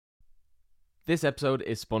This episode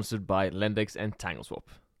is sponsored by Lendex and TangleSwap.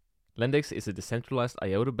 Lendex is a decentralized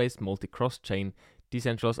IOTA-based multi-cross-chain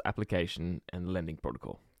decentralized application and lending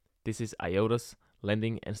protocol. This is IOTA's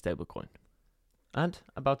lending and stablecoin. And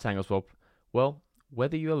about TangleSwap, well,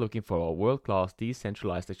 whether you are looking for a world-class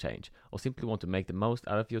decentralized exchange or simply want to make the most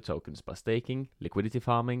out of your tokens by staking, liquidity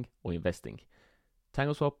farming, or investing,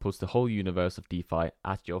 TangleSwap puts the whole universe of DeFi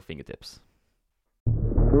at your fingertips.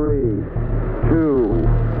 3, 2,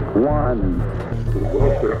 1.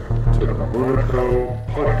 Welcome to the Monaco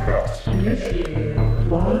Podcast.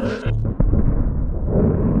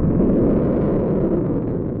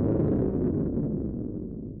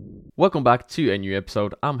 Welcome back to a new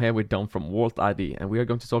episode. I'm here with Dom from Walt.ID, and we are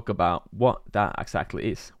going to talk about what that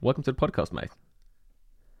exactly is. Welcome to the podcast, mate.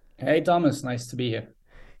 Hey, Thomas. Nice to be here.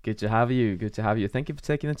 Good to have you. Thank you for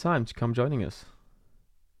taking the time to come joining us.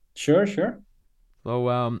 Sure.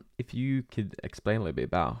 So, if you could explain a little bit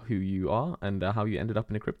about who you are and how you ended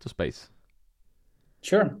up in the crypto space.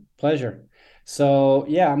 Sure. Pleasure. So,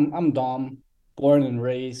 yeah, I'm Dom, born and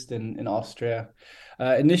raised in Austria.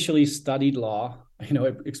 Initially studied law,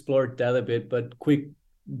 explored that a bit, but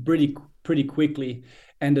pretty quickly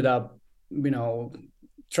ended up,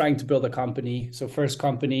 trying to build a company. So first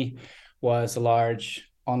company was a large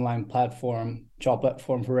online platform, job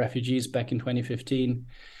platform for refugees back in 2015.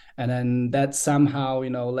 And then that somehow,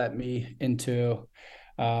 led me into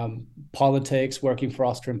politics, working for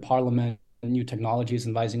Austrian Parliament, new technologies,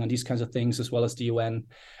 advising on these kinds of things, as well as the UN.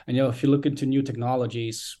 And, if you look into new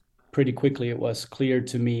technologies, pretty quickly, it was clear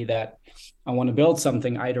to me that I want to build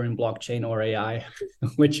something either in blockchain or AI,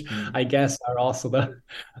 which I guess are also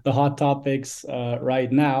the hot topics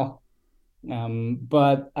right now.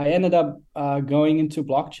 But I ended up going into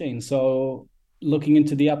blockchain. So looking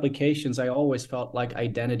into the applications, I always felt like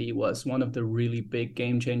identity was one of the really big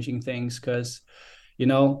game-changing things because,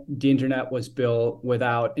 the internet was built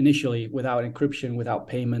initially without encryption, without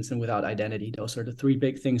payments, and without identity. Those are the three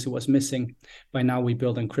big things it was missing. By now, we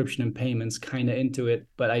build encryption and payments kind of into it,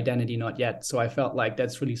 but identity not yet. So I felt like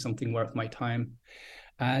that's really something worth my time.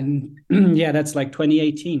 And yeah, that's like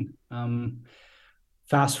 2018.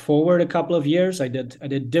 Fast forward a couple of years, I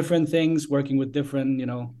did different things, working with different,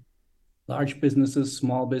 large businesses,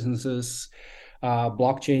 small businesses,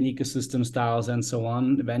 blockchain ecosystem styles, and so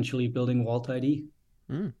on, eventually building Walt.ID.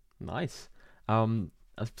 Nice.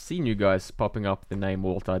 I've seen you guys popping up the name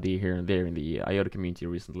Walt.ID here and there in the IOTA community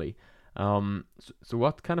recently. So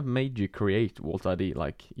what kind of made you create Walt.ID?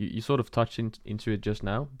 Like, you sort of touched into it just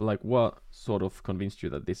now, but like, what sort of convinced you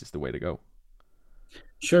that this is the way to go?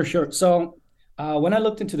 Sure. So when I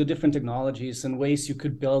looked into the different technologies and ways you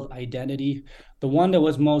could build identity, the one that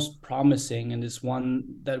was most promising and is one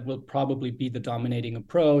that will probably be the dominating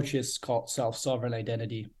approach is called self-sovereign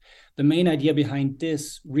identity. The main idea behind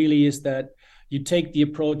this really is that you take the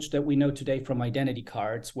approach that we know today from identity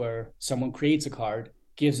cards, where someone creates a card,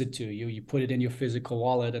 gives it to you, you put it in your physical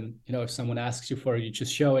wallet, and if someone asks you for it, you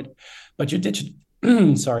just show it. But you digitize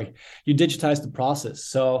the process.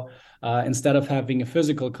 So instead of having a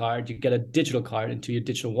physical card, you get a digital card into your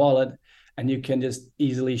digital wallet, and you can just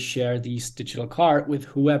easily share this digital card with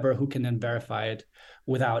whoever who can then verify it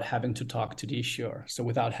without having to talk to the issuer. So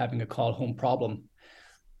without having a call home problem.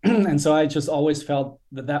 And so I just always felt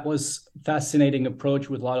that was a fascinating approach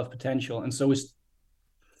with a lot of potential. And so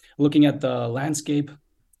looking at the landscape,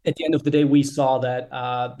 at the end of the day, we saw that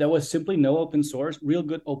there was simply no real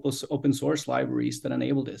good open source libraries that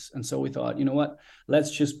enable this. And so we thought, you know what, let's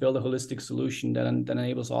just build a holistic solution that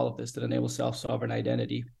enables all of this, that enables self-sovereign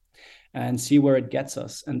identity, and see where it gets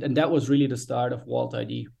us. And that was really the start of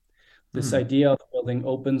Walt.ID. This idea of building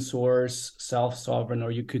open source, self-sovereign,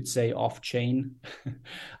 or you could say off-chain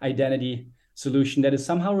identity solution that is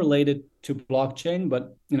somehow related to blockchain,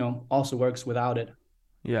 but also works without it.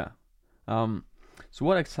 Yeah. So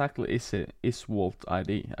what exactly is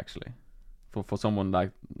Walt.ID actually, for someone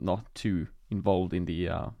like not too involved in the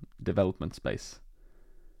development space?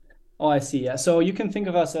 Oh, I see. Yeah. So you can think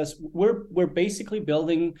of us as we're basically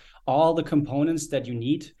building all the components that you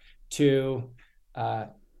need to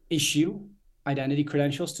issue identity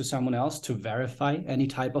credentials to someone else, to verify any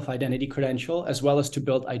type of identity credential, as well as to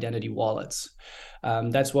build identity wallets.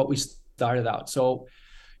 That's what we started out. So,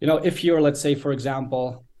 if you're, let's say, for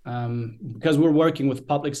example, because we're working with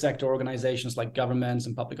public sector organizations like governments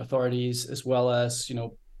and public authorities, as well as,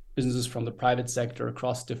 businesses from the private sector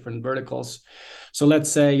across different verticals. So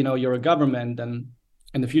let's say, you're a government, and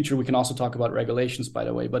in the future, we can also talk about regulations, by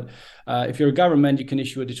the way. But if you're a government, you can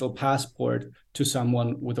issue a digital passport to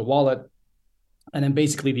someone with a wallet. And then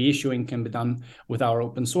basically the issuing can be done with our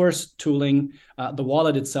open source tooling. The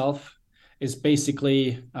wallet itself is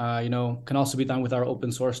basically, can also be done with our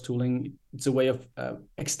open source tooling. It's a way of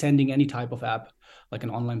extending any type of app, like an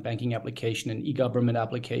online banking application, an e-government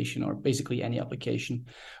application, or basically any application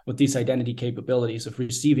with these identity capabilities of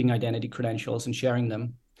receiving identity credentials and sharing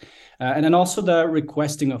them. And then also the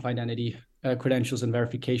requesting of identity credentials and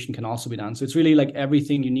verification can also be done. So it's really like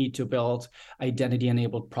everything you need to build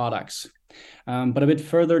identity-enabled products. But a bit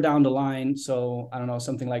further down the line, so I don't know,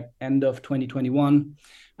 something like end of 2021,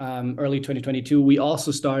 early 2022, we also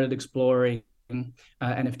started exploring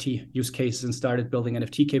NFT use cases and started building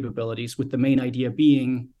NFT capabilities, with the main idea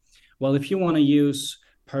being, well, if you want to use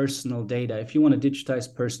personal data, if you want to digitize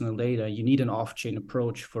personal data, you need an off-chain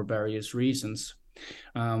approach for various reasons.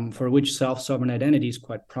 For which self-sovereign identity is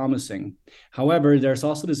quite promising. However, there's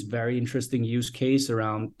also this very interesting use case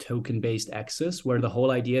around token-based access, where the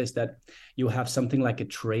whole idea is that you have something like a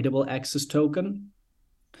tradable access token.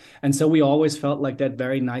 And so we always felt like that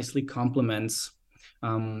very nicely complements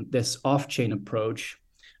this off-chain approach,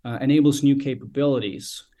 enables new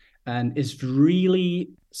capabilities, and is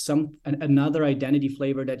really another identity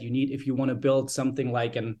flavor that you need if you want to build something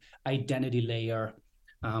like an identity layer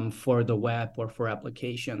for the web or for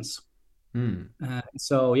applications.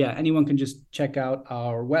 So yeah, anyone can just check out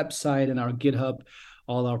our website and our GitHub.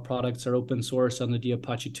 All our products are open source under the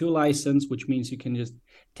Apache 2 license, which means you can just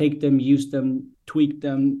take them, use them, tweak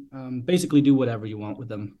them, basically do whatever you want with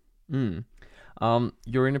them.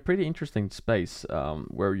 You're in a pretty interesting space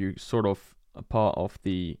where you sort of a part of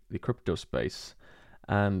the crypto space,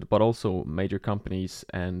 but also major companies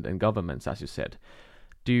and governments, as you said.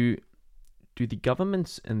 Do the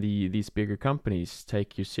governments and these bigger companies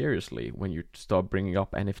take you seriously when you start bringing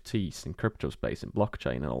up NFTs and crypto space and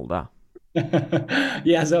blockchain and all that?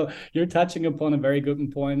 Yeah, so you're touching upon a very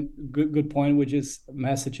good point, which is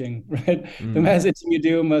messaging, right? The messaging you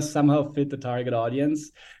do must somehow fit the target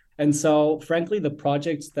audience. And so, frankly, the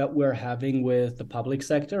projects that we're having with the public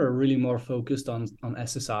sector are really more focused on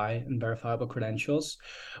SSI and verifiable credentials,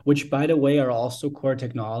 which, by the way, are also core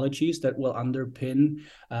technologies that will underpin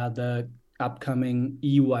the upcoming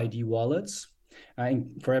EU-ID wallets. And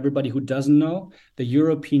for everybody who doesn't know, the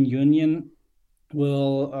European Union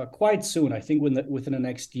will quite soon, I think within the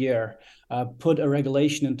next year, put a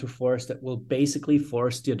regulation into force that will basically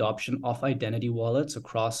force the adoption of identity wallets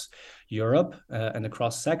across Europe and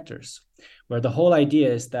across sectors, where the whole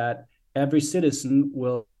idea is that every citizen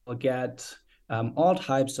will get all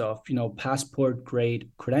types of passport grade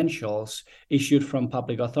credentials issued from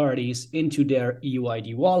public authorities into their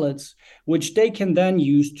EU-ID wallets, which they can then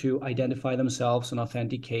use to identify themselves and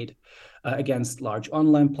authenticate against large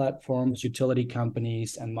online platforms, utility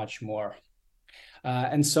companies, and much more.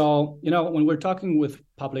 And so, when we're talking with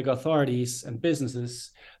public authorities and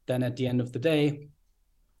businesses, then at the end of the day,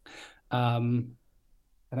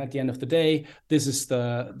 this is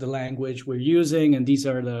the language we're using, and these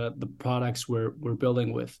are the products we're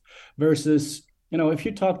building with. Versus, if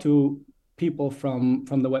you talk to people from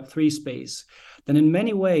the Web3 space, then in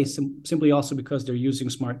many ways, simply also because they're using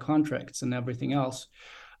smart contracts and everything else,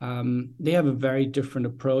 they have a very different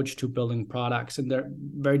approach to building products, and they're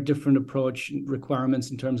very different approach requirements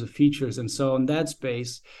in terms of features. And so in that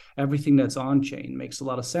space, everything that's on chain makes a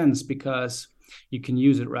lot of sense because you can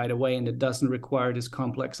use it right away, and it doesn't require this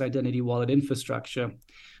complex identity wallet infrastructure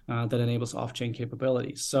that enables off-chain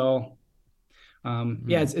capabilities. So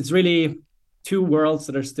yeah, it's really two worlds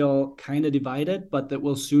that are still kind of divided, but that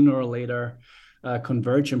will sooner or later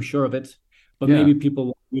converge. I'm sure of it. But maybe people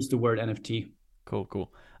won't use the word NFT.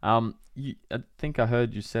 Cool. I think I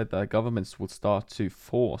heard you said that governments would start to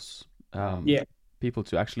force people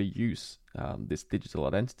to actually use this digital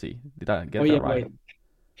identity. Did I get that right?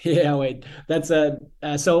 Wait. That's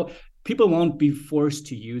so people won't be forced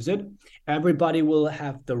to use it. Everybody will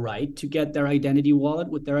have the right to get their identity wallet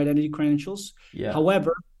with their identity credentials. Yeah.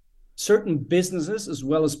 However, certain businesses as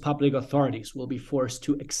well as public authorities will be forced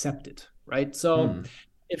to accept it, right? So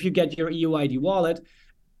if you get your EU-ID wallet,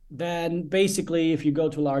 then basically, if you go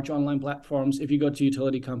to large online platforms, if you go to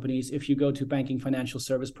utility companies, if you go to banking financial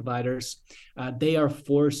service providers, they are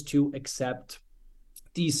forced to accept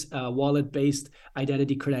these wallet-based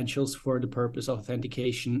identity credentials for the purpose of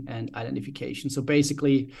authentication and identification. So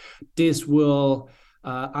basically, this will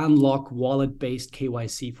unlock wallet-based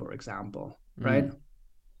KYC, for example, right?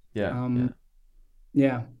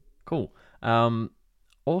 Yeah. Cool.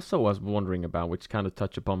 Also, I was wondering about, which kind of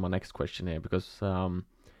touch upon my next question here, because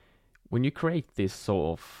when you create this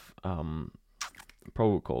sort of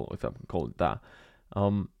protocol, if I can call it that,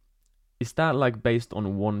 is that like based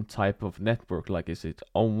on one type of network? Like, is it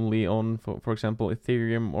only on, for example,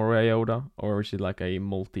 Ethereum or IOTA, or is it like a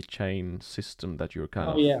multi-chain system that you're kind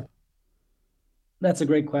of? Yeah. That's a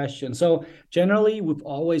great question. So generally, we've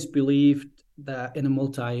always believed that in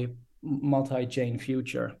a multi-chain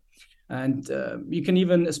future. And you can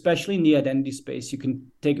even, especially in the identity space, you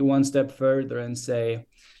can take it one step further and say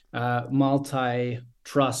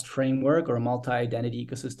multi-trust framework or a multi-identity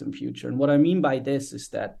ecosystem future. And what I mean by this is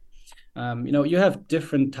that you have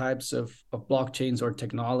different types of blockchains or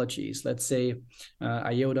technologies, let's say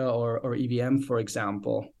IOTA or EVM, for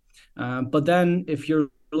example. But then if you're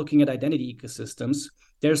looking at identity ecosystems,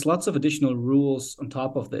 there's lots of additional rules on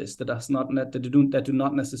top of this that do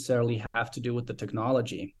not necessarily have to do with the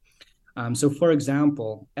technology. So, for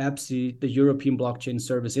example, EBSI, the European Blockchain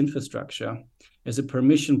Service Infrastructure, is a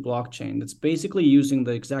permission blockchain that's basically using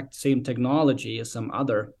the exact same technology as some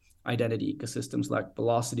other identity ecosystems like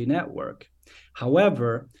Velocity Network.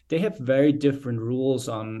 However, they have very different rules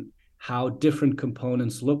on how different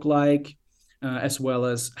components look like, as well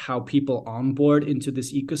as how people onboard into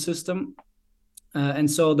this ecosystem.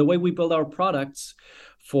 And so the way we build our products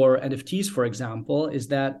for NFTs, for example, is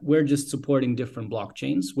that we're just supporting different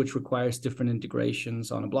blockchains, which requires different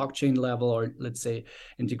integrations on a blockchain level, or let's say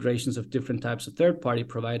integrations of different types of third-party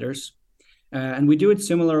providers. And we do it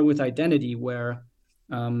similar with identity, where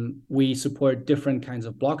we support different kinds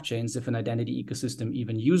of blockchains if an identity ecosystem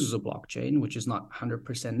even uses a blockchain, which is not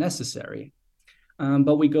 100% necessary.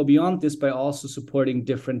 But we go beyond this by also supporting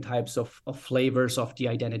different types of flavors of the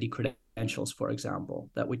identity credentials, for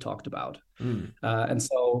example, that we talked about. And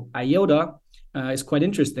so IOTA is quite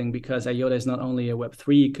interesting because IOTA is not only a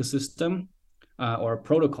Web3 ecosystem or a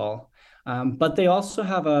protocol, but they also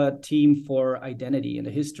have a team for identity and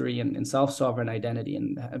the history and self-sovereign identity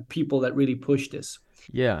and people that really push this.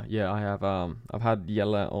 Yeah, I have. I've had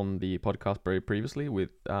Jelle on the podcast very previously with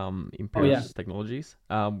Imperius Technologies,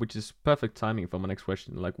 which is perfect timing for my next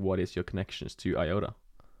question. Like, what is your connections to IOTA?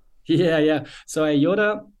 Yeah. So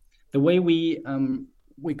IOTA, the way we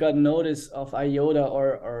got notice of IOTA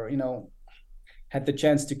or had the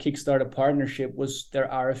chance to kickstart a partnership was their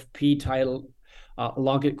RFP title,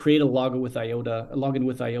 create a login with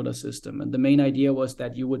IOTA system. And the main idea was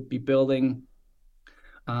that you would be building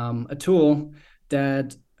a tool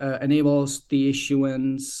that enables the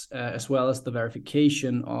issuance as well as the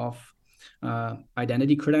verification of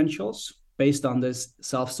identity credentials based on this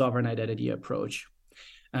self-sovereign identity approach.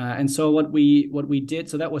 And so what we did,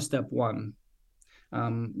 so that was step one.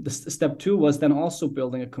 Step two was then also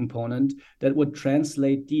building a component that would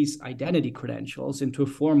translate these identity credentials into a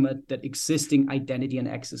format that existing identity and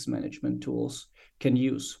access management tools can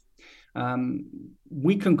use.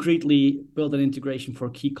 We concretely built an integration for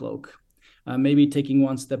Keycloak. Maybe taking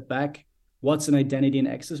one step back, what's an identity and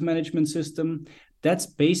access management system? That's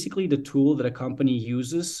basically the tool that a company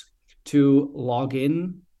uses to log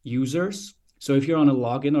in users. So if you're on a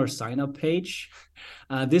login or sign up page,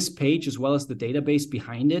 this page, as well as the database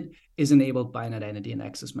behind it, is enabled by an identity and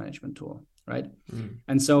access management tool, right?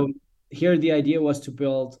 And so here the idea was to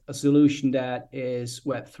build a solution that is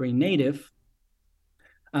Web3 native,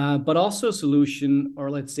 but also a solution, or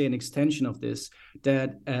let's say an extension of this,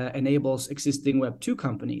 that enables existing Web2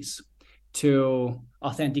 companies to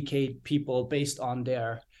authenticate people based on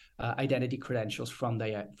their identity credentials from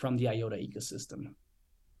the IOTA ecosystem.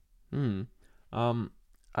 A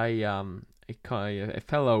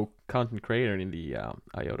fellow content creator in the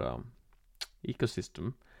IOTA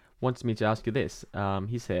ecosystem wants me to ask you this.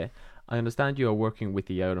 He said, I understand you are working with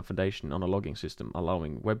the IOTA Foundation on a logging system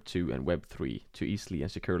allowing Web 2 and Web 3 to easily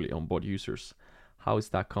and securely onboard users. How is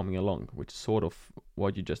that coming along? Which is sort of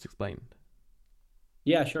what you just explained.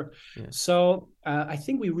 Yeah, sure. Yeah. So I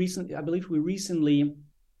believe we recently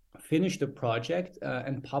finished a project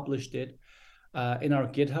and published it in our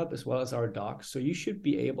GitHub as well as our docs. So you should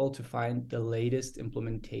be able to find the latest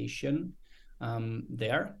implementation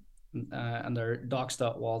there under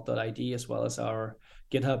docs.Walt.ID as well as our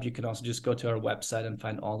GitHub. You can also just go to our website and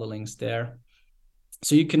find all the links there.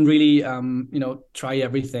 So you can really, try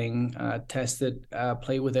everything, test it,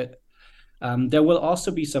 play with it. There will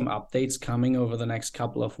also be some updates coming over the next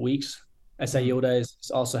couple of weeks, as IOTA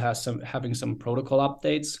also having some protocol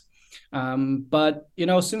updates. But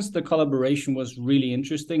since the collaboration was really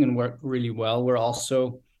interesting and worked really well, we're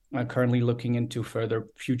also currently looking into further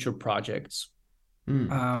future projects.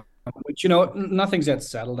 Which nothing's yet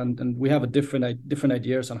settled, and we have different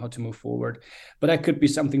ideas on how to move forward. But that could be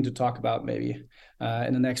something to talk about maybe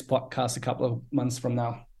in the next podcast a couple of months from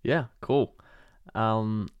now. Yeah, cool.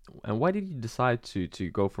 And why did you decide to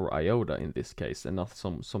go for IOTA in this case and not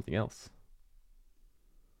something else?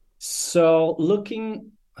 So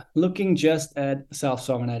looking just at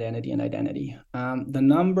self-sovereign identity, the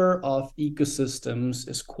number of ecosystems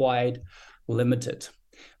is quite limited.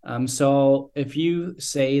 So if you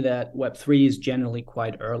say that Web3 is generally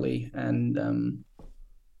quite early, and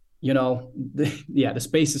the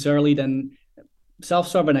space is early, then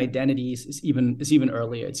self-sovereign identities is even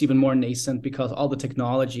earlier. It's even more nascent because all the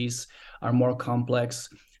technologies are more complex.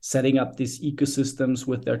 Setting up these ecosystems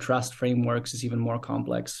with their trust frameworks is even more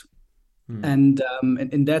complex. And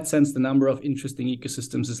in that sense, the number of interesting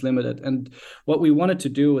ecosystems is limited. And what we wanted to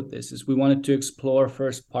do with this is we wanted to explore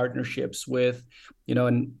first partnerships with,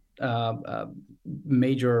 a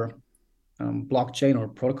major blockchain or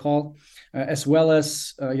protocol, as well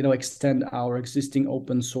as extend our existing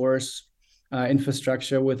open source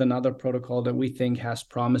infrastructure with another protocol that we think has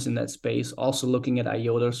promise in that space. Also looking at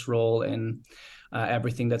IOTA's role in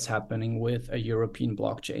everything that's happening with a European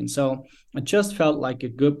blockchain. So it just felt like a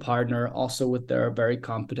good partner, also with their very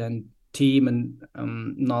competent team and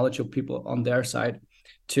knowledgeable people on their side,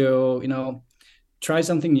 to try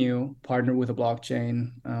something new, partner with a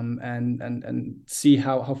blockchain, and see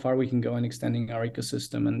how far we can go in extending our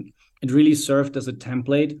ecosystem. And it really served as a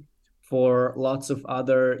template for lots of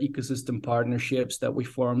other ecosystem partnerships that we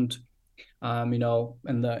formed, in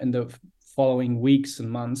the following weeks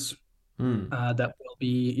and months, that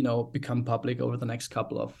will become public over the next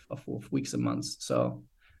couple of weeks and months. So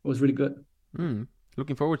it was really good.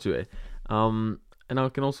 Looking forward to it. And I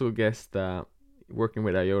can also guess that working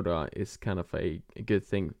with IOTA is kind of a good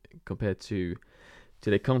thing compared to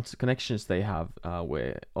the connections they have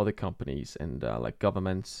with other companies and like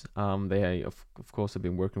governments. They of course have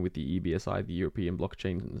been working with the EBSI, the European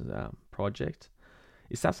Blockchain Project.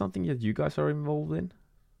 Is that something that you guys are involved in?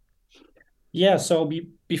 Yeah, so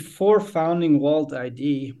before founding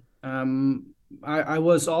Walt.ID, I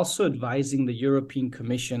was also advising the European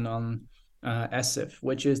Commission on ESIF,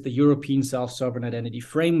 which is the European Self-Sovereign Identity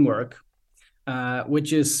Framework,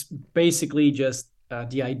 which is basically just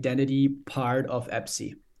the identity part of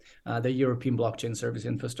EPSI, the European Blockchain Service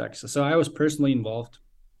Infrastructure. So I was personally involved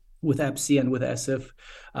with EPSI and with ESIF,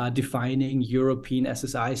 defining European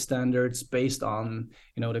SSI standards based on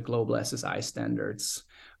the global SSI standards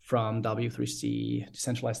from W3C,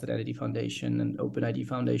 Decentralized Identity Foundation, and Open.ID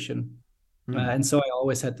Foundation. And so I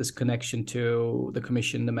always had this connection to the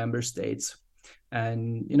Commission, the member states.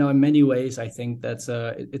 And in many ways, I think it's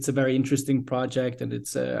a very interesting project, and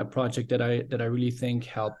it's a project that I really think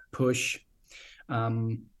helped push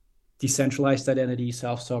decentralized identity,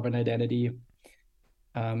 self-sovereign identity,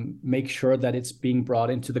 make sure that it's being brought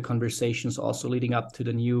into the conversations also leading up to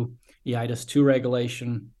the new IOTA 2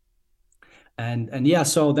 regulation. And yeah,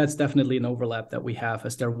 so that's definitely an overlap that we have,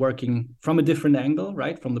 as they're working from a different angle,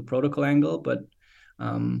 right? From the protocol angle, but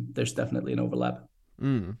there's definitely an overlap.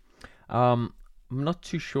 I'm not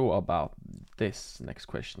too sure about this next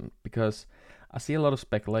question because I see a lot of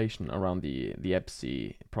speculation around the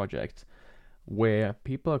EPSI project where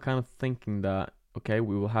people are kind of thinking that, okay,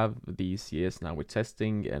 we will have these years now with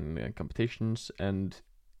testing and competitions, and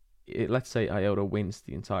let's say IOTA wins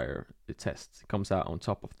the entire test, comes out on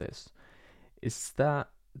top of this. Is that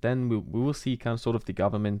then we will see kind of sort of the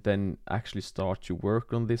government then actually start to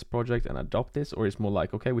work on this project and adopt this, or is more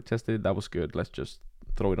like, okay, we tested it, that was good, let's just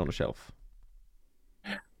throw it on the shelf?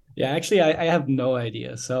 Yeah, actually, I have no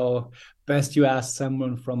idea. So best you ask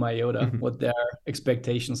someone from IOTA what their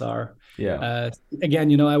expectations are. Yeah.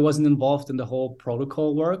 Again, I wasn't involved in the whole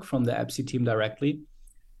protocol work from the EPSI team directly.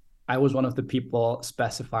 I was one of the people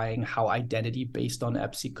specifying how identity based on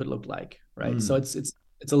EPSI could look like, right? So it's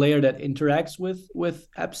a layer that interacts with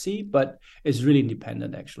EPSI, but is really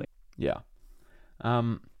independent, actually. Yeah.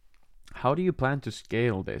 How do you plan to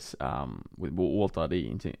scale this with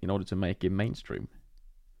Walt.ID in order to make it mainstream?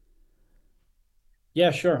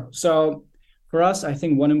 Yeah, sure. So for us, I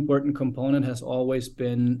think one important component has always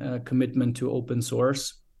been a commitment to open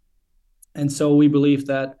source. And so we believe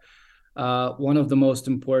that one of the most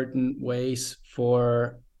important ways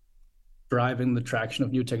for driving the traction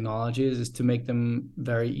of new technologies is to make them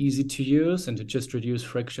very easy to use and to just reduce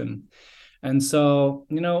friction. And so,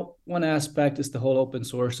 one aspect is the whole open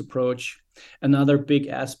source approach. Another big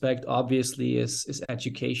aspect, obviously, is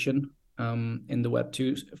education in the Web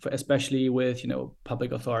 2, especially with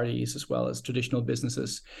public authorities as well as traditional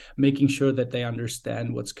businesses, making sure that they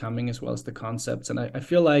understand what's coming as well as the concepts. And I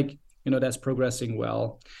feel like that's progressing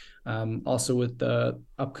well. Also with the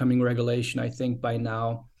upcoming regulation, I think by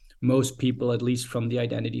now most people, at least from the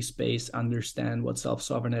identity space, understand what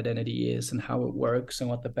self-sovereign identity is and how it works and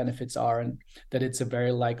what the benefits are, and that it's a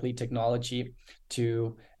very likely technology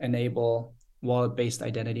to enable wallet-based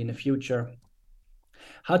identity in the future.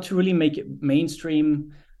 How to really make it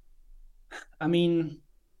mainstream? I mean,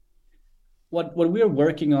 what we're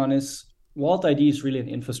working on is Walt.ID is really an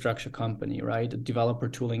infrastructure company, right? A developer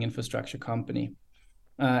tooling infrastructure company.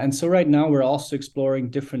 And so right now we're also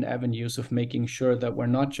exploring different avenues of making sure that we're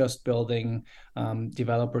not just building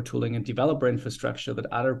developer tooling and developer infrastructure that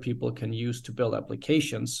other people can use to build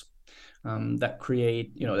applications that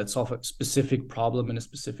create, that solve a specific problem in a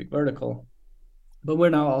specific vertical. But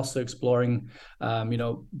we're now also exploring,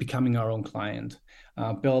 becoming our own client,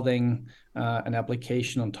 building an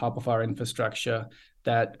application on top of our infrastructure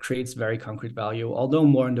that creates very concrete value, although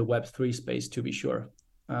more in the Web3 space, to be sure,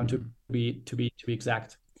 to be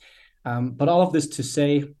exact. But all of this to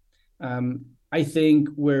say, I think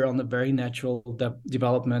we're on a very natural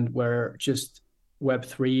development where just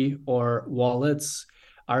Web3 or wallets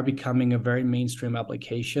are becoming a very mainstream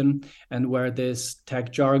application, and where this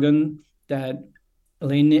tech jargon that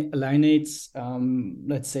alienates,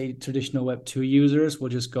 let's say, traditional Web2 users will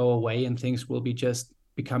just go away, and things will be just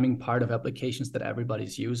becoming part of applications that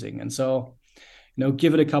everybody's using. And so,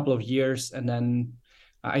 give it a couple of years, and then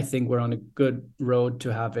I think we're on a good road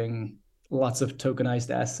to having lots of tokenized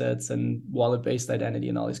assets and wallet-based identity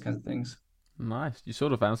and all these kinds of things. Nice. You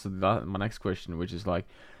sort of answered my next question, which is like,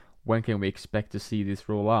 when can we expect to see this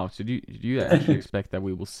roll out? So do you actually expect that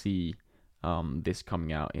we will see this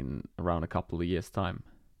coming out in around a couple of years' time?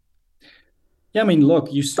 Yeah, I mean,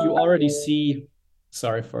 look, you already see.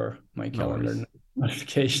 Sorry for my calendar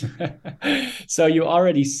notification. So you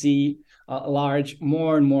already see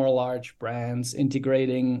more and more large brands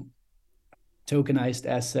integrating tokenized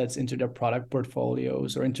assets into their product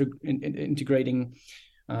portfolios, or integrating,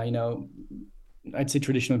 I'd say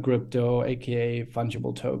traditional crypto, aka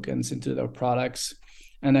fungible tokens, into their products.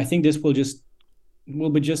 And I think this will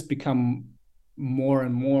just become more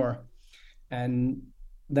and more. And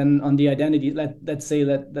then on the identity, let's say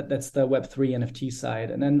that's the Web3 NFT side.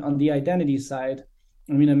 And then on the identity side,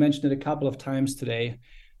 I mean, I mentioned it a couple of times today,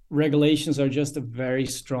 regulations are just a very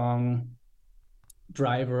strong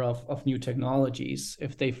driver of new technologies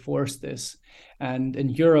if they force this. And in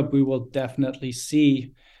Europe, we will definitely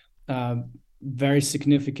see very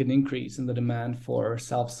significant increase in the demand for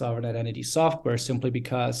self-sovereign identity software, simply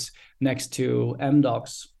because next to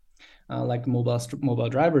MDocs, like mobile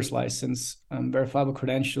driver's license, verifiable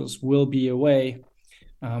credentials will be a way.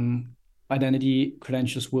 Identity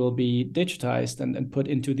credentials will be digitized and put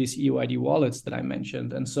into these EUID wallets that I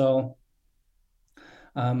mentioned. And so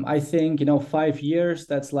I think 5 years,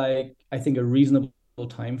 that's like, I think, a reasonable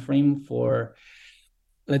time frame for,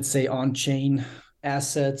 let's say, on-chain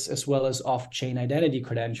assets as well as off-chain identity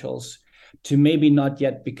credentials to maybe not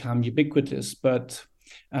yet become ubiquitous, but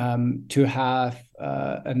to have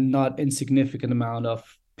a not insignificant amount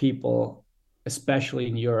of people, especially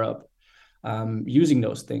in Europe, using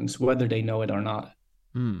those things, whether they know it or not.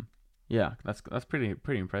 Yeah, that's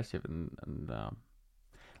pretty impressive, and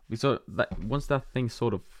we saw that once that thing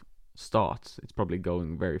sort of starts, it's probably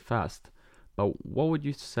going very fast. But what would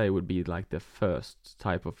you say would be like the first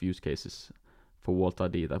type of use cases for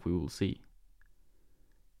Walt.ID that we will see?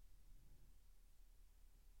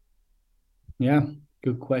 Yeah,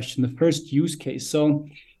 good question. The first use case. So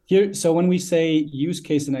when we say use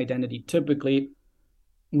case and identity, typically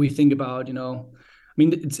we think about, I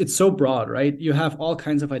mean, it's so broad, right? You have all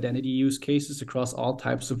kinds of identity use cases across all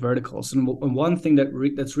types of verticals. And one thing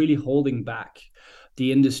that's really holding back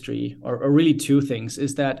the industry, or really two things,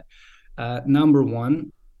 is that number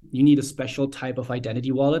one, you need a special type of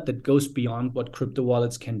identity wallet that goes beyond what crypto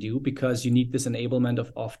wallets can do, because you need this enablement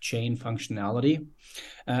of off-chain functionality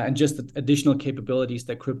and just additional capabilities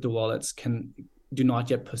that crypto wallets do not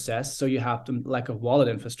yet possess. So you have the lack of wallet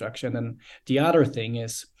infrastructure. And then the other thing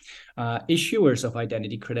is issuers of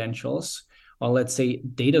identity credentials, or let's say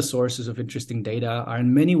data sources of interesting data, are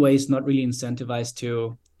in many ways not really incentivized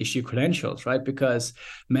to issue credentials, right? Because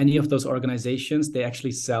many of those organizations, they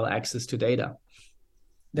actually sell access to data.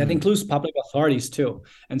 That includes public authorities too.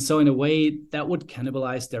 And so in a way, that would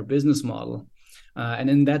cannibalize their business model. And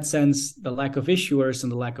in that sense, the lack of issuers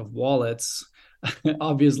and the lack of wallets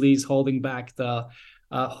obviously is holding back the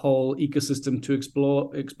whole ecosystem to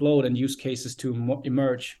explode and use cases to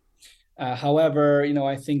emerge. However,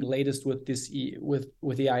 I think latest with this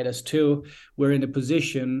with the IDAS 2, we're in a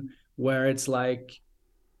position where it's like,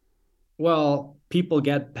 well, people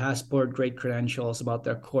get passport-grade credentials about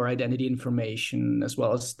their core identity information, as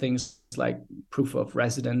well as things like proof of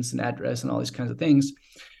residence and address and all these kinds of things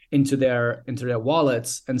into their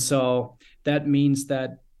wallets. And so that means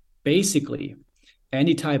that basically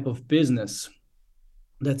any type of business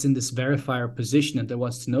that's in this verifier position and that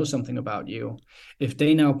wants to know something about you, if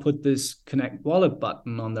they now put this connect wallet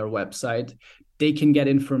button on their website, they can get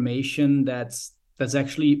information that's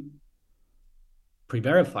actually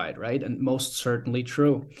pre-verified, right? And most certainly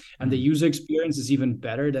true. And the Mm. user experience is even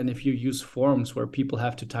better than if you use forms where people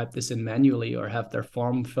have to type this in manually or have their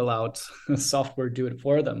form fill out software do it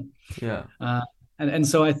for them. Yeah. Uh, and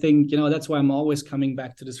so I think, that's why I'm always coming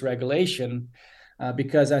back to this regulation,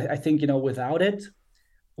 because I think, without it,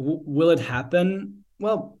 will it happen?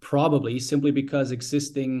 Well, probably, simply because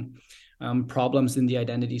existing problems in the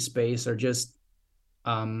identity space are just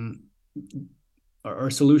um,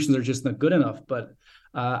 or solutions are just not good enough. But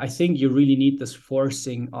I think you really need this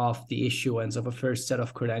forcing of the issuance of a first set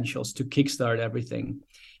of credentials to kickstart everything.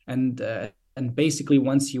 And basically,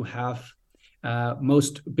 once you have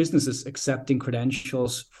most businesses accepting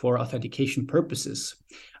credentials for authentication purposes,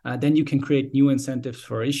 then you can create new incentives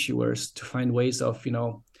for issuers to find ways of,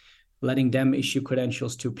 letting them issue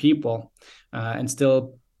credentials to people and still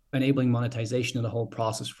enabling monetization in the whole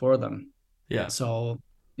process for them. Yeah. So,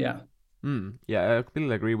 yeah. Yeah, I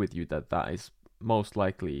completely agree with you that that is most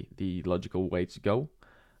likely the logical way to go.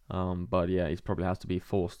 But yeah, it probably has to be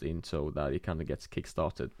forced in so that it kind of gets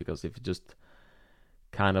kickstarted. Because if it just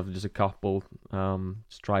kind of just a couple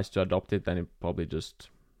tries to adopt it, then it probably just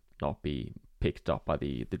not be picked up by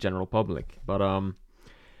the general public. But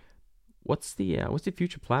what's the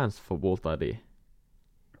future plans for Walt.ID?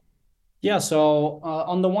 Yeah, so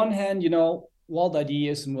on the one hand, Walt.ID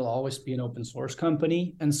is and will always be an open source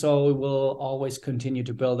company. And so we will always continue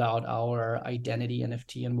to build out our identity,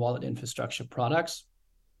 NFT, and wallet infrastructure products.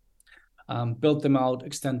 Build them out,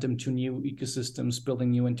 extend them to new ecosystems,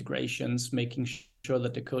 building new integrations, making sure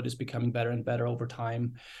that the code is becoming better and better over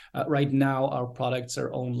time. Right now, our products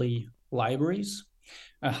are only libraries.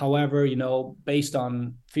 However, based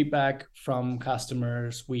on feedback from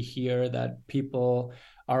customers, we hear that people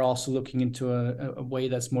are also looking into a way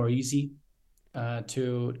that's more easy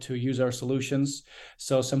to use our solutions.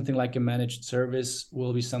 So something like a managed service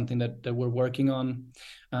will be something that we're working on.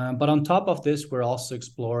 But on top of this, we're also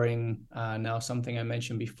exploring now something I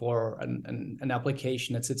mentioned before, an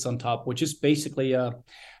application that sits on top, which is basically a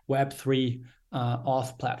Web3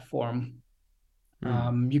 auth platform.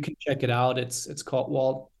 You can check it out. It's called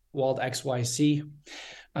Walt XYZ.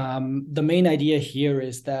 The main idea here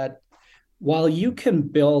is that while you can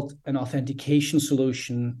build an authentication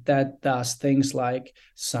solution that does things like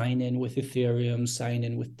sign in with Ethereum, sign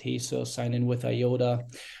in with Tezos, sign in with IOTA,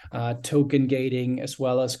 token gating, as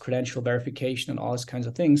well as credential verification and all these kinds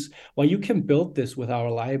of things, while you can build this with our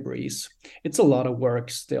libraries, it's a lot of work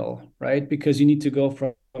still, right? Because you need to go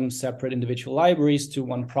from separate individual libraries to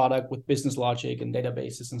one product with business logic and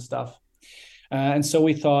databases and stuff. And so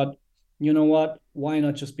we thought, you know what? Why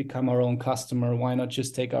not just become our own customer? Why not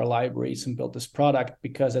just take our libraries and build this product?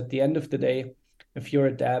 Because at the end of the day, if you're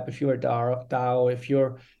a DApp, if you're a DAO, if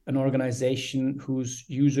you're an organization whose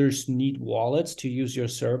users need wallets to use your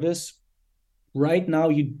service, right now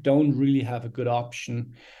you don't really have a good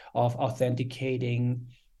option of authenticating,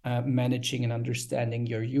 managing, and understanding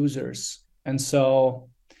your users. And so,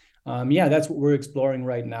 that's what we're exploring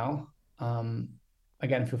right now.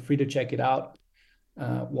 Again, feel free to check it out.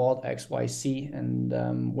 Walt XYZ,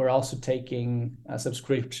 and we're also taking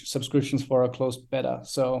subscriptions for our closed beta.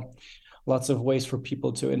 So lots of ways for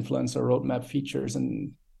people to influence our roadmap features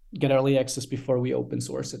and get early access before we open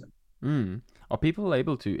source it. Are people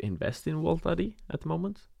able to invest in Walt.ID at the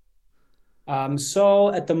moment?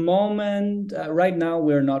 So at the moment, right now,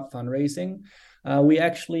 we're not fundraising. We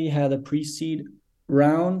actually had a pre-seed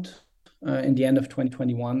round in the end of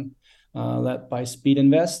 2021. Led by Speed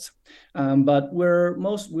Invest. But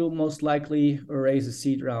we'll most likely raise a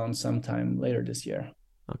seed round sometime later this year.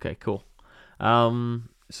 Okay, cool. Also,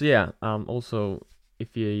 if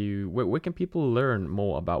where can people learn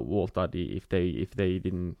more about Walt.ID if they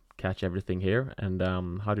didn't catch everything here, and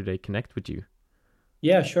how do they connect with you?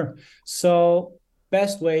 Yeah, sure. So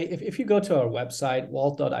best way, if you go to our website,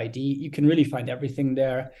 Walt.ID, you can really find everything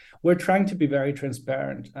there. We're trying to be very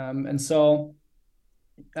transparent. And so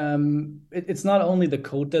it's not only the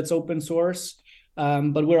code that's open source,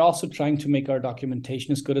 but we're also trying to make our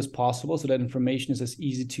documentation as good as possible so that information is as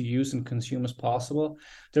easy to use and consume as possible.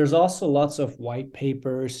 There's also lots of white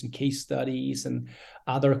papers and case studies and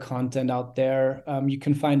other content out there. You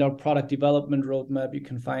can find our product development roadmap. You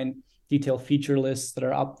can find detailed feature lists that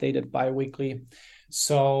are updated bi-weekly.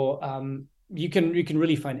 So you can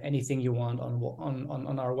really find anything you want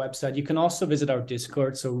on our website. You can also visit our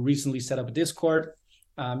Discord. So we recently set up a Discord.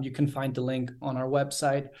 You can find the link on our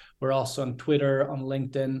website. We're also on Twitter, on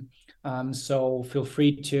LinkedIn. So feel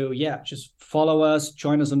free to, just follow us,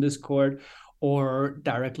 join us on Discord, or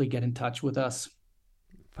directly get in touch with us.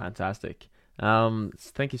 Fantastic.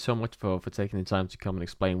 Thank you so much for taking the time to come and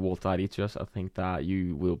explain Walt.ID to us. I think that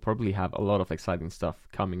you will probably have a lot of exciting stuff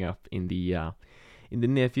coming up in the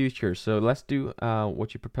near future. So let's do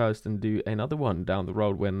what you proposed and do another one down the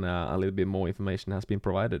road when a little bit more information has been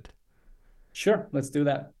provided. Sure, let's do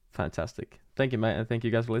that. Fantastic. Thank you, mate, and thank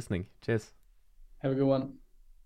you guys for listening. Cheers. Have a good one.